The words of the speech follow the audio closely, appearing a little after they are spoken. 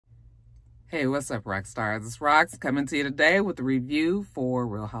Hey, what's up, rock stars? It's Rox coming to you today with a review for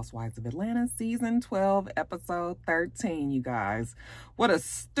Real Housewives of Atlanta, Season 12, Episode 13, you guys. What a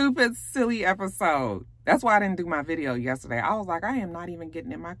stupid, silly episode. That's why I didn't do my video yesterday. I was like, I am not even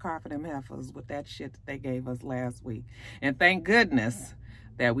getting in my car for them heifers with that shit that they gave us last week. And thank goodness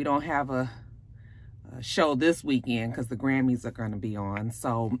that we don't have a show this weekend because the Grammys are going to be on.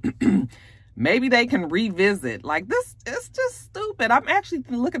 So maybe they can revisit. Like, this is just stupid. I'm actually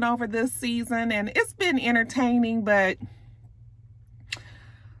looking over this season and it's been entertaining, but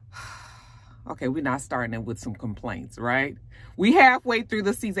okay, we're not starting it with some complaints, right? We halfway through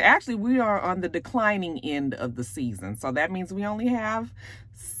the season. Actually, we are on the declining end of the season. So that means we only have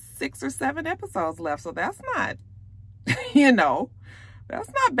 6 or 7 episodes left. So that's not, that's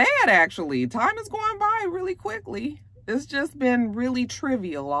not bad, actually. Time is going by really quickly. It's just been really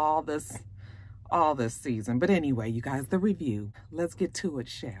trivial all this season. But anyway, you guys, the review. Let's get to it,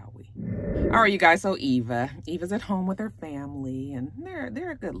 shall we? All right, you guys. So Eva's at home with her family, and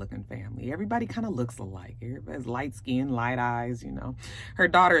they're a good-looking family. Everybody kind of looks alike. Everybody's light skin, light eyes. Her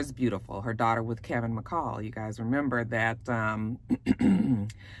daughter is beautiful. Her daughter with Kevin McCall. You guys remember that?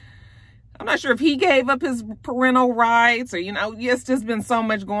 I'm not sure if he gave up his parental rights or, it's just been so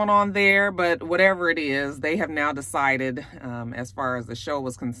much going on there. But whatever it is, they have now decided, as far as the show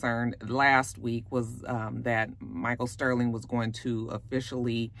was concerned, last week was that Michael Sterling was going to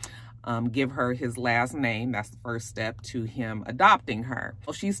officially give her his last name. That's the first step to him adopting her.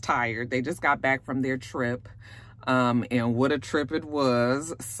 Well, she's tired. They just got back from their trip. And what a trip it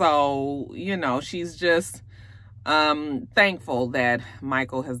was. So, she's just thankful that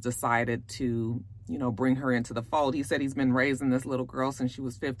Michael has decided to, bring her into the fold. He said he's been raising this little girl since she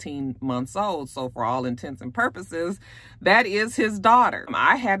was 15 months old. So for all intents and purposes, that is his daughter.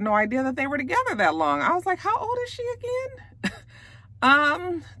 I had no idea that they were together that long. I was like, how old is she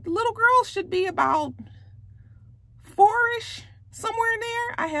again? The little girl should be about 4-ish. Somewhere in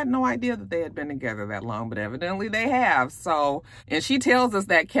there. I had no idea that they had been together that long, but evidently they have. So, and she tells us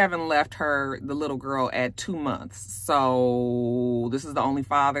that Kevin left her, the little girl, at 2 months. So this is the only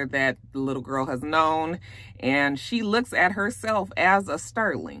father that the little girl has known. And she looks at herself as a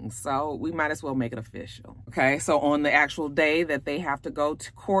Sterling. So we might as well make it official. Okay, so on the actual day that they have to go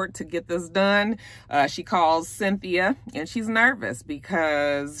to court to get this done, she calls Cynthia and she's nervous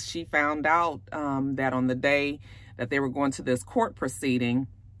because she found out that on the day that they were going to this court proceeding,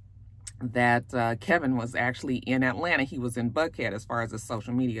 that Kevin was actually in Atlanta. He was in Buckhead as far as his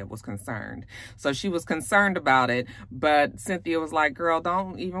social media was concerned. So she was concerned about it, but Cynthia was like, girl,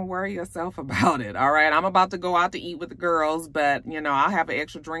 don't even worry yourself about it. All right, I'm about to go out to eat with the girls, but, I'll have an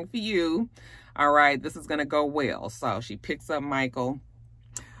extra drink for you. All right, this is going to go well. So she picks up Michael.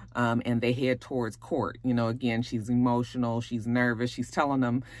 And they head towards court. Again, she's emotional. She's nervous. She's telling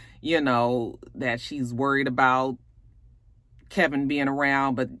them, that she's worried about Kevin being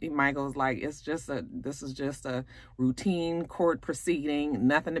around. But Michael's like, this is just a routine court proceeding.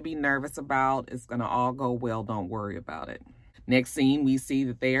 Nothing to be nervous about. It's going to all go well. Don't worry about it. Next scene, we see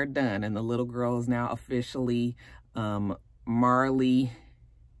that they are done. And the little girl is now officially Marley.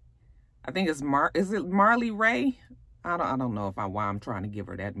 I think it's is it Marley Ray? I don't know why I'm trying to give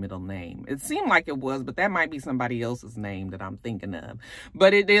her that middle name. It seemed like it was, but that might be somebody else's name that I'm thinking of.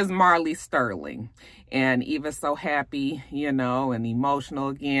 But it is Marley Sterling. And Eva's so happy, and emotional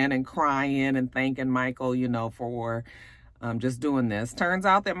again and crying and thanking Michael, for just doing this. Turns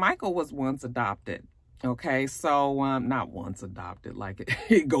out that Michael was once adopted. Okay, so not once adopted, like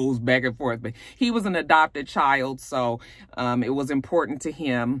it goes back and forth, but he was an adopted child. So it was important to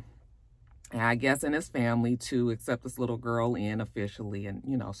him, I guess, in his family, to accept this little girl in officially, and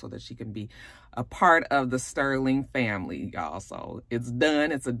so that she can be a part of the Sterling family, y'all. So it's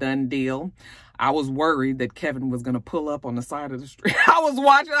done. It's a done deal. I was worried that Kevin was going to pull up on the side of the street. I was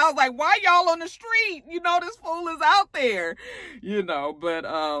watching. I was like, why y'all on the street? This fool is out there, but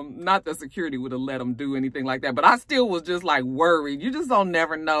not that security would have let him do anything like that. But I still was just like worried. You just don't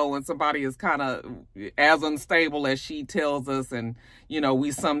never know when somebody is kind of as unstable as she tells us, and,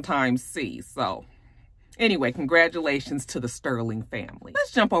 we sometimes see. So anyway, congratulations to the Sterling family.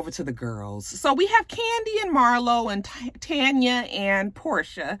 Let's jump over to the girls. So we have Candy and Marlo and Tanya and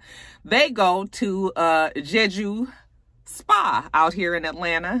Portia. They go to Jeju Spa out here in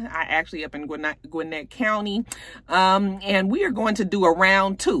Atlanta. I actually up in Gwinnett County. And we are going to do a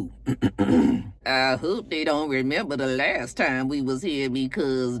round 2. I hope they don't remember the last time we was here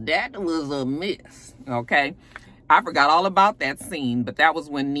because that was a mess. Okay. I forgot all about that scene, but that was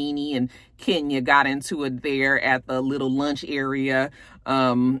when Nene and Kenya got into it there at the little lunch area.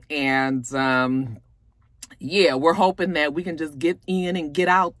 yeah, we're hoping that we can just get in and get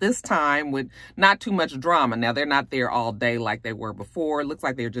out this time with not too much drama. Now, they're not there all day like they were before. It looks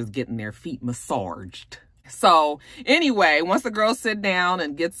like they're just getting their feet massaged. So anyway, once the girls sit down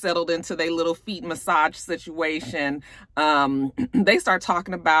and get settled into their little feet massage situation, they start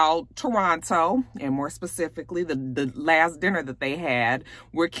talking about Toronto, and more specifically, the last dinner that they had,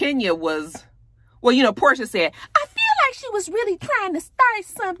 where Kenya was, well, you know, Portia said, I feel like she was really trying to start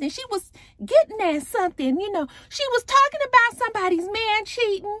something. She was getting at something, you know. She was talking about somebody's man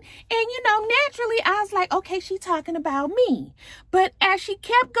cheating. And, you know, naturally, I was like, okay, she's talking about me. But as she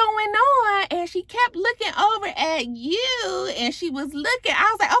kept going on and she kept looking over at you and she was looking,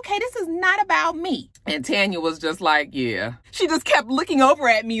 I was like, okay, this is not about me. And Tanya was just like, yeah. She just kept looking over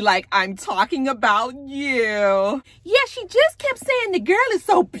at me like, I'm talking about you. Yeah, she just kept saying the girl is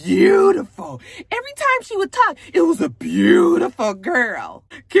so beautiful. Every time she would talk, it was a beautiful girl.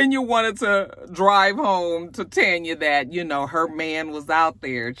 Kenya wanted to drive home to Tanya that, you know, her man was out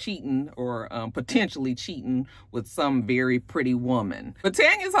there cheating or potentially cheating with some very pretty woman. But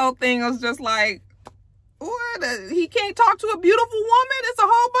Tanya's whole thing was just like, what? He can't talk to a beautiful woman? It's a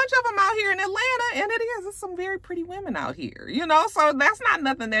whole bunch of them out here in Atlanta, and it is. It's some very pretty women out here, you know? So that's not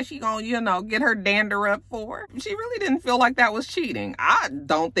nothing that she gonna, you know, get her dander up for. She really didn't feel like that was cheating. I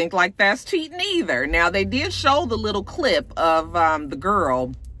don't think like that's cheating either. Now, they did show the little clip of the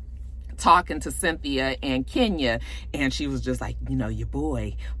girl talking to Cynthia and Kenya, and she was just like, you know, your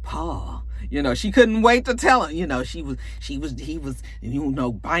boy Paul, you know, she couldn't wait to tell him, you know, he was, you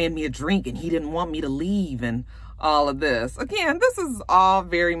know, buying me a drink and he didn't want me to leave and all of this. Again, this is all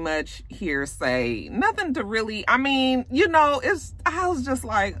very much hearsay, nothing to really, I mean, you know, I was just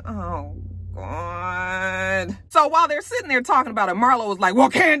like, oh God. So while they're sitting there talking about it, Marlo was like, well,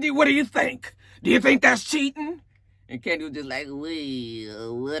 Candy, what do you think? Do you think that's cheating? And Candy was just like,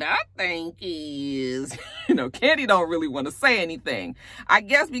 well, what I think is, you know, Candy don't really want to say anything. I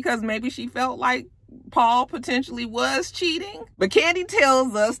guess because maybe she felt like Paul potentially was cheating. But Candy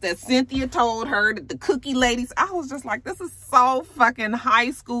tells us that Cynthia told her that the cookie ladies, I was just like, this is so fucking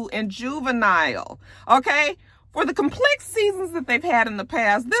high school and juvenile, okay? For the complex seasons that they've had in the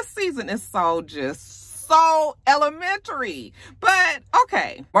past, this season is so elementary. But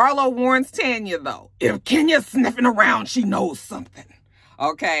okay, Marlo warns Tanya though, if Kenya's sniffing around, she knows something.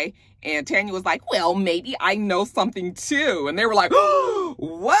 Okay, and Tanya was like, well, maybe I know something too. And they were like, oh,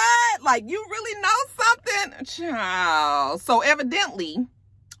 what? Like, you really know something? Child. So evidently,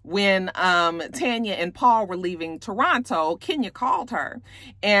 when Tanya and Paul were leaving Toronto, Kenya called her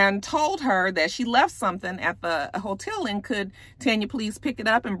and told her that she left something at the hotel and could Tanya please pick it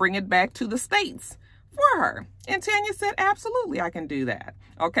up and bring it back to the States for her. And Tanya said, absolutely, I can do that.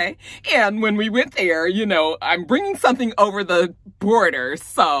 Okay. And when we went there, you know, I'm bringing something over the border.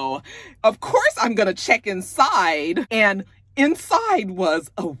 So of course I'm going to check inside. And inside was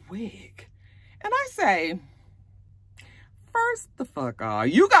a wig. And I say, first the fuck off.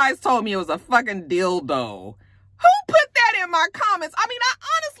 You guys told me it was a fucking dildo. Who put that in my comments? I mean, I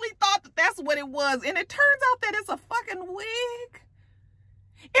honestly thought that that's what it was. And it turns out that it's a fucking wig.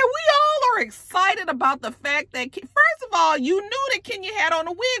 And we all are excited about the fact that, first of all, you knew that Kenya had on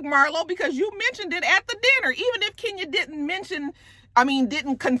a wig, Marlo, because you mentioned it at the dinner. Even if Kenya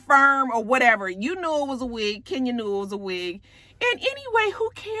didn't confirm or whatever, you knew it was a wig. Kenya knew it was a wig. And anyway, who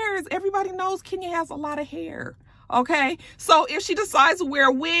cares? Everybody knows Kenya has a lot of hair. Okay? So if she decides to wear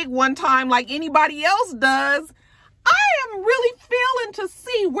a wig one time like anybody else does, I am really failing to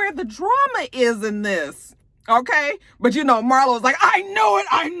see where the drama is in this. Okay? But you know, Marlo was like, I know it.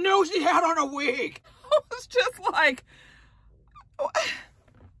 I knew she had on a wig. I was just like,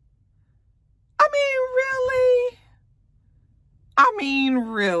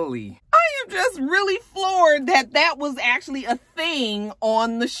 really? I am just really floored that that was actually a thing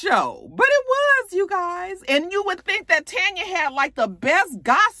on the show. But it was, you guys. And you would think that Tanya had like the best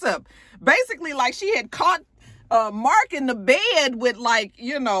gossip. Basically, like she had caught Mark in the bed with, like,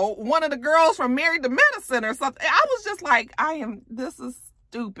 you know, one of the girls from Married to Medicine or something. I was just like, this is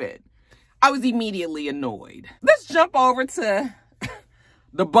stupid. I was immediately annoyed. Let's jump over to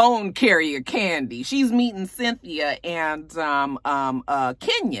the bone carrier, Candy. She's meeting Cynthia and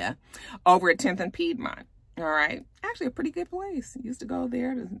Kenya over at 10th and Piedmont. All right. Actually, a pretty good place. Used to go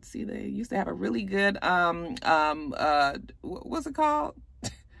there to see, they used to have a really good, what's it called?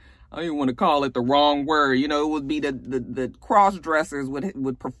 I don't even want to call it the wrong word. You know, it would be the cross-dressers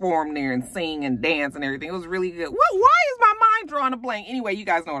would perform there and sing and dance and everything. It was really good. Why is my mind drawing a blank? Anyway, you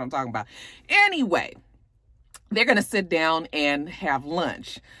guys know what I'm talking about. Anyway, they're going to sit down and have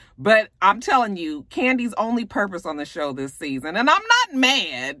lunch. But I'm telling you, Candy's only purpose on the show this season, and I'm not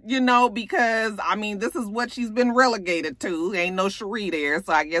mad, you know, because, I mean, this is what she's been relegated to. Ain't no Cherie there,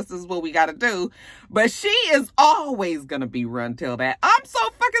 so I guess this is what we got to do. But she is always going to be run till that. I'm so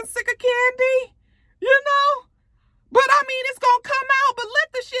fucking sick of Candy, you know? But, I mean, it's going to come out, but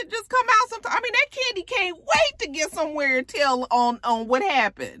let the shit just come out sometime. I mean, that Candy can't wait to get somewhere and tell on what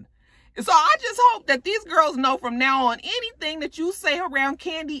happened. So I just hope that these girls know from now on, anything that you say around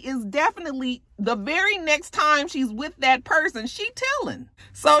Candy is definitely the very next time she's with that person, she telling.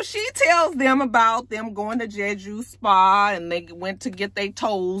 So she tells them about them going to Jeju Spa, and they went to get their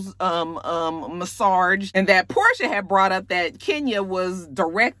toes massaged, and that Portia had brought up that Kenya was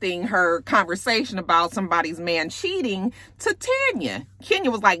directing her conversation about somebody's man cheating to Tanya. Kenya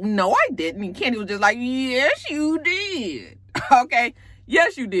was like, no, I didn't. And Kenya was just like, yes, you did. Okay.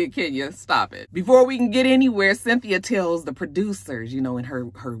 Yes, you did, Kenya. Stop it. Before we can get anywhere, Cynthia tells the producers, you know, in her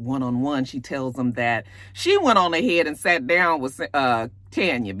one-on-one, she tells them that she went on ahead and sat down with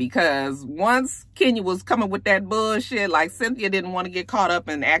Tanya, because once Kenya was coming with that bullshit, like, Cynthia didn't want to get caught up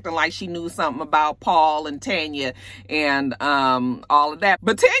in acting like she knew something about Paul and Tanya and all of that.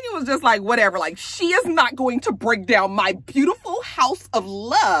 But Tanya was just like, whatever, like, she is not going to break down my beautiful house of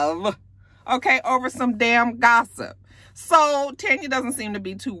love, okay, over some damn gossip. So Tanya doesn't seem to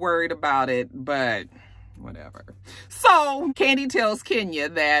be too worried about it, but whatever. So Candy tells Kenya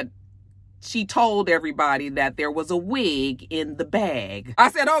that she told everybody that there was a wig in the bag.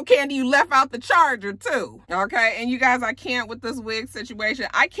 I said, oh, Candy, you left out the charger too. Okay. And you guys, I can't with this wig situation.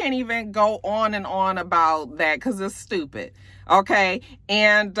 I can't even go on and on about that because it's stupid. Okay.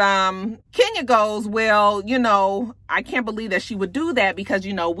 And Kenya goes, well, you know, I can't believe that she would do that because,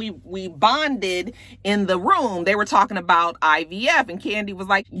 you know, we bonded in the room. They were talking about IVF, and Candy was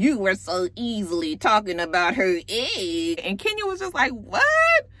like, you were so easily talking about her egg. And Kenya was just like, what?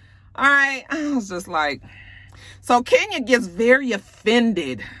 All right. I was just like, so Kenya gets very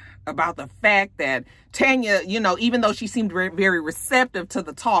offended about the fact that Tanya, you know, even though she seemed very, very receptive to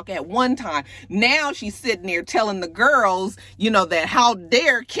the talk at one time, now she's sitting there telling the girls, you know, that how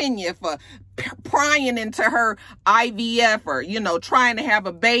dare Kenya for prying into her IVF or, you know, trying to have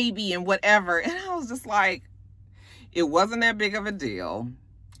a baby and whatever. And I was just like, it wasn't that big of a deal.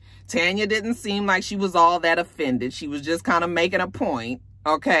 Tanya didn't seem like she was all that offended. She was just kind of making a point.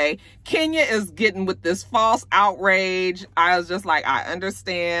 Okay, Kenya is getting with this false outrage. I was just like, I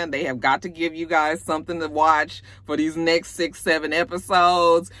understand. They have got to give you guys something to watch for these next 6-7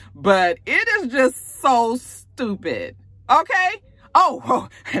 episodes, but it is just so stupid. Okay? Oh,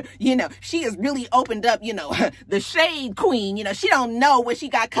 you know, she has really opened up, you know, the shade queen. You know, she don't know what she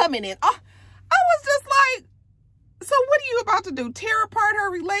got coming in. Oh, I was just like, so what are you about to do? Tear apart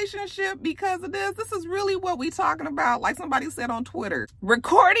her relationship because of this? This is really what we talking about. Like somebody said on Twitter,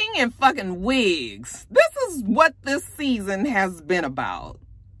 recording and fucking wigs. This is what this season has been about.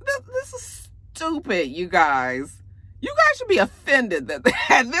 This is stupid, you guys. You guys should be offended that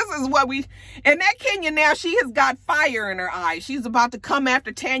this is what we... And that Kenya now, she has got fire in her eyes. She's about to come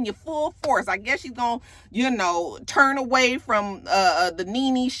after Tanya full force. I guess she's going to, you know, turn away from the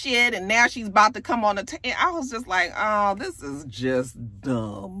Nene shit. And now she's about to come on the... I was just like, oh, this is just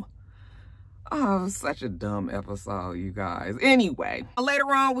dumb. Oh, such a dumb episode, you guys. Anyway,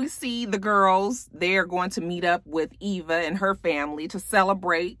 later on, we see the girls. They're going to meet up with Eva and her family to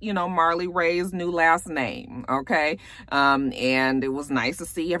celebrate, you know, Marley Ray's new last name, okay? And it was nice to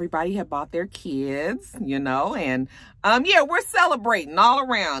see everybody had bought their kids, you know, and yeah, we're celebrating all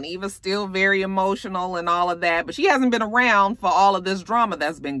around. Eva's still very emotional and all of that, but she hasn't been around for all of this drama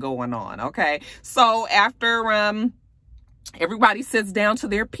that's been going on, okay? So after... everybody sits down to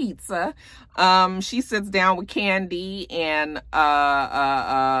their pizza. She sits down with Candy and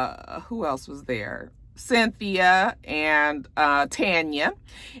who else was there? Cynthia and Tanya.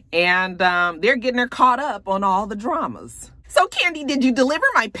 And they're getting her caught up on all the dramas. So, Candy, did you deliver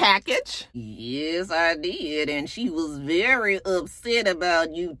my package? Yes, I did. And she was very upset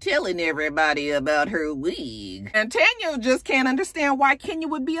about you telling everybody about her wig. And Tanya just can't understand why Kenya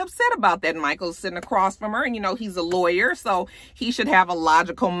would be upset about that. Michael's sitting across from her, and, you know, he's a lawyer, so he should have a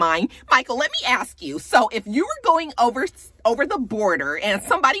logical mind. Michael, let me ask you. So, if you were going over the border and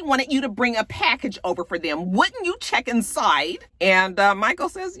somebody wanted you to bring a package over for them, wouldn't you check inside? And Michael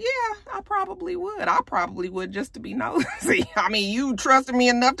says, yeah, I probably would. I probably would, just to be nosy. I mean, you trusted me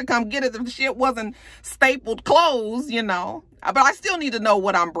enough to come get it if the shit wasn't stapled closed, you know. But I still need to know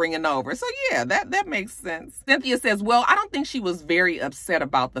what I'm bringing over. So, yeah, that makes sense. Cynthia says, well, I don't think she was very upset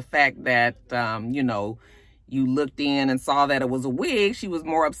about the fact that, you know, you looked in and saw that it was a wig. She was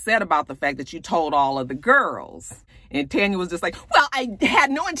more upset about the fact that you told all of the girls. And Tanya was just like, well, I had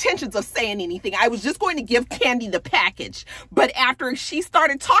no intentions of saying anything. I was just going to give Candy the package. But after she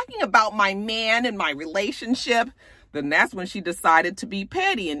started talking about my man and my relationship, then that's when she decided to be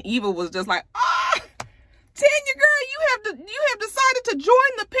petty. And Eva was just like, Tanya, girl, you have decided to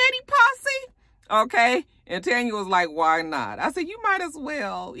join the petty posse? Okay. And Tanya was like, why not? I said, you might as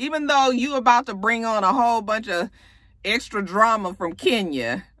well. Even though you about to bring on a whole bunch of extra drama from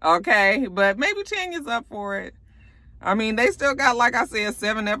Kenya. Okay. But maybe Tanya's up for it. I mean, they still got, like I said,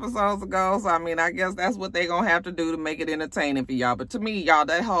 7 episodes ago. So, I mean, I guess that's what they're going to have to do to make it entertaining for y'all. But to me, y'all,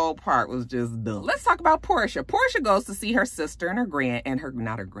 that whole part was just dumb. Let's talk about Portia. Portia goes to see her sister and her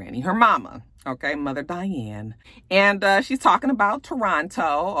mama. Okay, Mother Diane. And she's talking about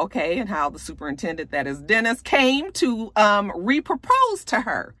Toronto, okay, and how the superintendent, that is Dennis, came to re-propose to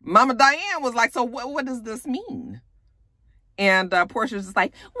her. Mama Diane was like, so what does this mean? And Portia's just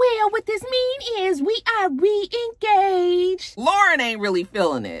like, well, what this mean is we are re-engaged. Lauren ain't really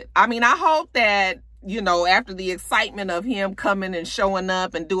feeling it. I mean, I hope that, you know, after the excitement of him coming and showing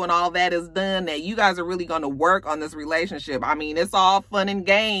up and doing all that is done, that you guys are really going to work on this relationship. I mean, it's all fun and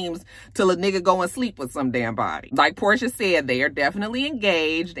games till a nigga go and sleep with some damn body. Like Portia said, they are definitely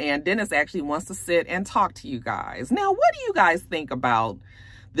engaged, and Dennis actually wants to sit and talk to you guys. Now, what do you guys think about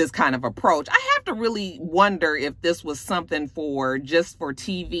this kind of approach? I have to really wonder if this was something just for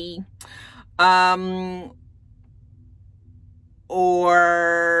TV,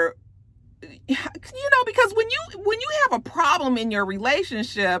 or, you know, because when you have a problem in your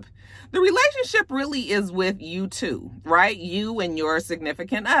relationship, the relationship really is with you two, right? You and your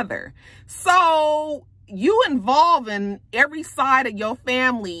significant other. So you involving every side of your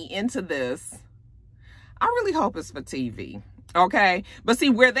family into this, I really hope it's for TV. Okay. But see,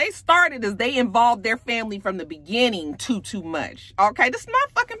 where they started is they involved their family from the beginning too much. Okay. This is my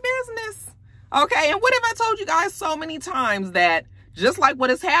fucking business. Okay. And what have I told you guys so many times, that just like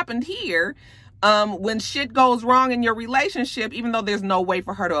what has happened here, when shit goes wrong in your relationship, even though there's no way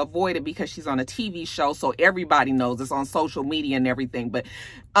for her to avoid it because she's on a TV show, so everybody knows, it's on social media and everything. But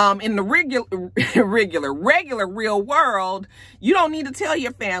in the regular real world, you don't need to tell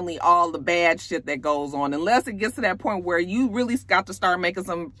your family all the bad shit that goes on, unless it gets to that point where you really got to start making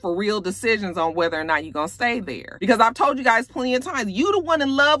some for real decisions on whether or not you're gonna stay there. Because I've told you guys plenty of times, you the one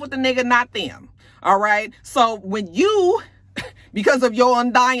in love with the nigga, not them. All right. So when you, because of your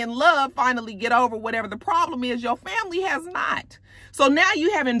undying love, finally get over whatever the problem is, your family has not. So now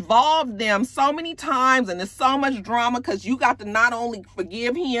you have involved them so many times, and there's so much drama because you got to not only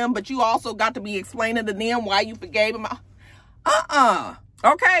forgive him, but you also got to be explaining to them why you forgave him.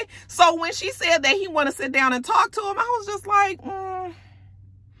 Okay. So when she said that he want to sit down and talk to him, I was just like,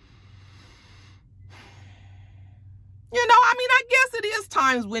 You know, I mean, I guess it is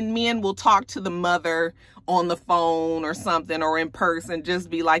times when men will talk to the mother on the phone or something, or in person, just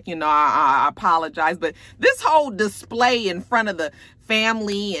be like, you know, I apologize. But this whole display in front of the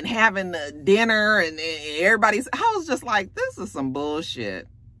family and having the dinner and everybody's, I was just like, this is some bullshit.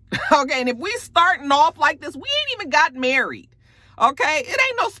 Okay. And if we starting off like this, we ain't even got married. Okay.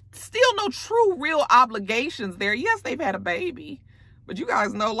 It ain't still no true real obligations there. Yes, they've had a baby, but you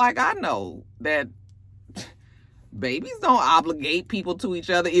guys know, like I know, that babies don't obligate people to each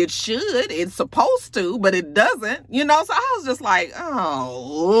other. It should. It's supposed to, but it doesn't. You know, so I was just like,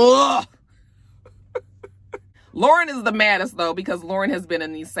 oh. Lauren is the maddest, though, because Lauren has been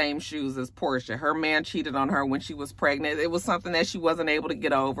in these same shoes as Portia. Her man cheated on her when she was pregnant. It was something that she wasn't able to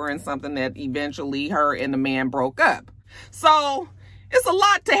get over, and something that eventually her and the man broke up. So it's a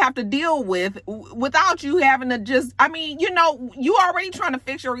lot to have to deal with without you having to just, I mean, you know, you already trying to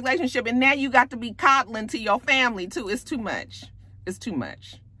fix your relationship, and now you got to be coddling to your family too. It's too much. It's too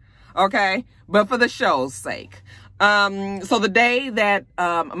much. Okay. But for the show's sake. So the day that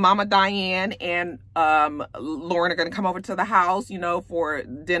Mama Diane and Lauren are going to come over to the house, you know, for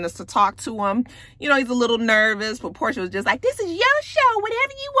Dennis to talk to him, you know, he's a little nervous, but Portia was just like, this is your show,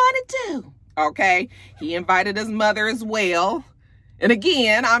 whatever you want to do. Okay. He invited his mother as well. And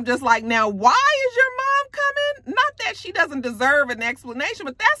again, I'm just like, now, why is your mom coming? Not that she doesn't deserve an explanation,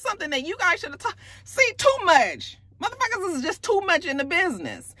 but that's something that you guys should have talked. See, too much. Motherfuckers, this is just too much in the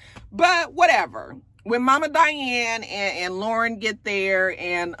business. But whatever. When Mama Diane and Lauren get there,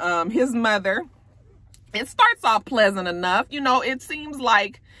 and his mother, it starts off pleasant enough. You know, it seems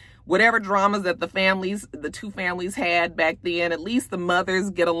like whatever dramas that the two families had back then, at least the mothers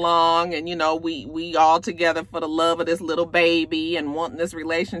get along, and, you know, we all together for the love of this little baby and wanting this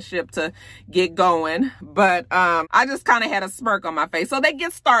relationship to get going. But I just kind of had a smirk on my face. So they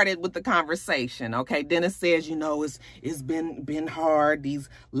get started with the conversation. Okay, Dennis says, you know, it's been hard these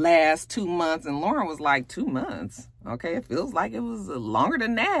last 2 months. And Lauren was like, 2 months? Okay, it feels like it was longer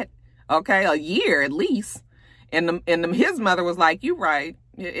than that. Okay, a year at least. And his mother was like, "You right.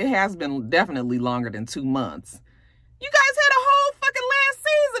 It has been definitely longer than 2 months. You guys had a whole fucking last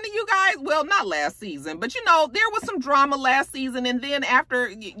season, and you guys, well, not last season, but you know, there was some drama last season, and then after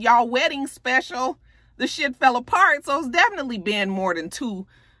y'all wedding special, the shit fell apart. So it's definitely been more than 2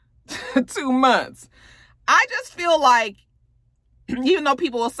 months. I just feel like, even though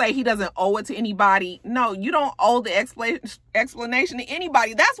people will say he doesn't owe it to anybody, no, you don't owe the explanation to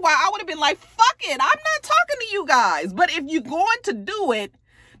anybody. That's why I would have been like, fuck it, I'm not talking to you guys. But if you're going to do it,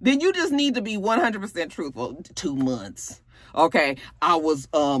 then you just need to be 100% truthful. 2 months. Okay, I was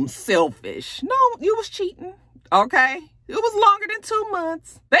selfish. No, you was cheating. Okay, it was longer than 2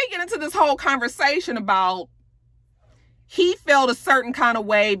 months. They get into this whole conversation about he felt a certain kind of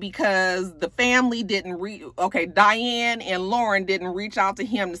way because the family didn't Diane and Lauren didn't reach out to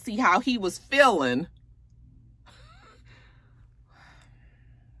him to see how he was feeling.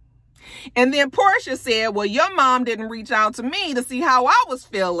 And then Portia said, well, your mom didn't reach out to me to see how I was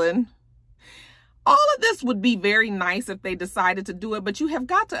feeling. All of this would be very nice if they decided to do it, but you have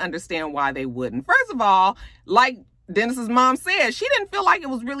got to understand why they wouldn't. First of all, like Dennis's mom said, she didn't feel like it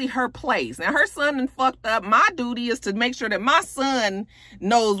was really her place. Now, her son done fucked up. My duty is to make sure that my son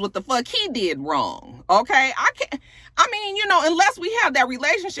knows what the fuck he did wrong. Okay? I mean, you know, unless we have that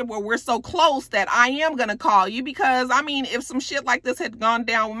relationship where we're so close that I am going to call you, because, I mean, if some shit like this had gone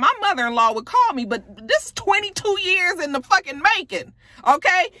down, my mother-in-law would call me, but this is 22 years in the fucking making.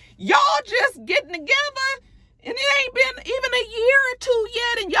 Okay? Y'all just getting together, and it ain't been even a year or two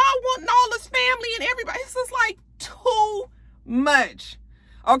yet, and y'all wanting all this family and everybody. It's just like too much.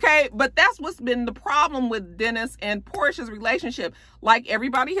 Okay, but that's what's been the problem with Dennis and Portia's relationship. Like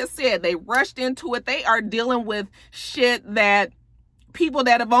everybody has said, they rushed into it. They are dealing with shit that people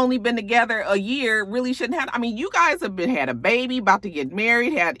that have only been together a year really shouldn't have. I mean, you guys have had a baby, about to get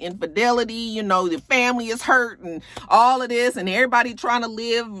married, had infidelity, you know, the family is hurt and all of this, and everybody trying to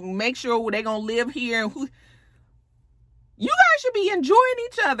live, make sure they're gonna live here. And you guys should be enjoying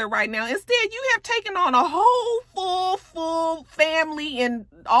each other right now. Instead, you have taken on a whole full family and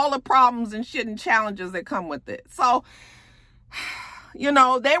all the problems and shit and challenges that come with it. So, you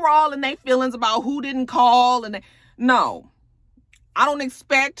know, they were all in their feelings about who didn't call. And no, I don't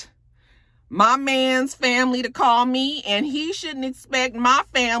expect my man's family to call me, and he shouldn't expect my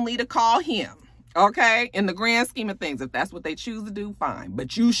family to call him. Okay, in the grand scheme of things, if that's what they choose to do, fine.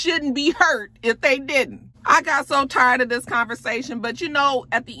 But you shouldn't be hurt if they didn't. I got so tired of this conversation. But, you know,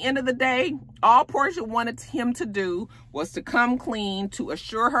 at the end of the day, all Portia wanted him to do was to come clean, to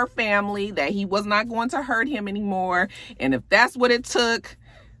assure her family that he was not going to hurt him anymore. And if that's what it took,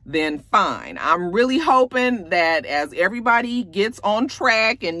 then fine. I'm really hoping that as everybody gets on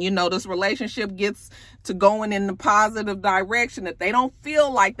track and, you know, this relationship gets to going in the positive direction, that they don't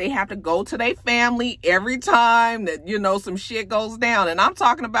feel like they have to go to their family every time that, you know, some shit goes down. And I'm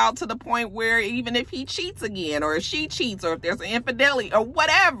talking about to the point where even if he cheats again, or if she cheats, or if there's an infidelity or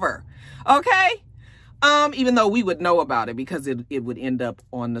whatever, okay? Even though we would know about it because it would end up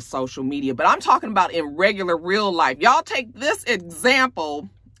on the social media. But I'm talking about in regular real life. Y'all take this example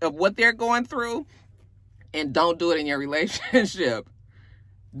of what they're going through and don't do it in your relationship.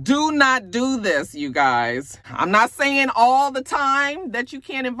 Do not do this, you guys. I'm not saying all the time that you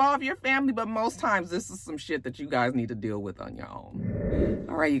can't involve your family, but most times this is some shit that you guys need to deal with on your own.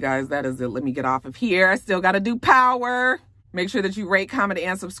 All right, you guys, that is it. Let me get off of here. I still got to do power. Make sure that you rate, comment,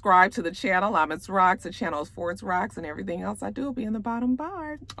 and subscribe to the channel. I'm itsrox. The channel is for itsrox, and everything else I do will be in the bottom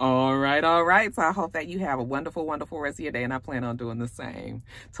bar. All right. So I hope that you have a wonderful, wonderful rest of your day, and I plan on doing the same.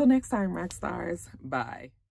 Till next time, rock stars. Bye.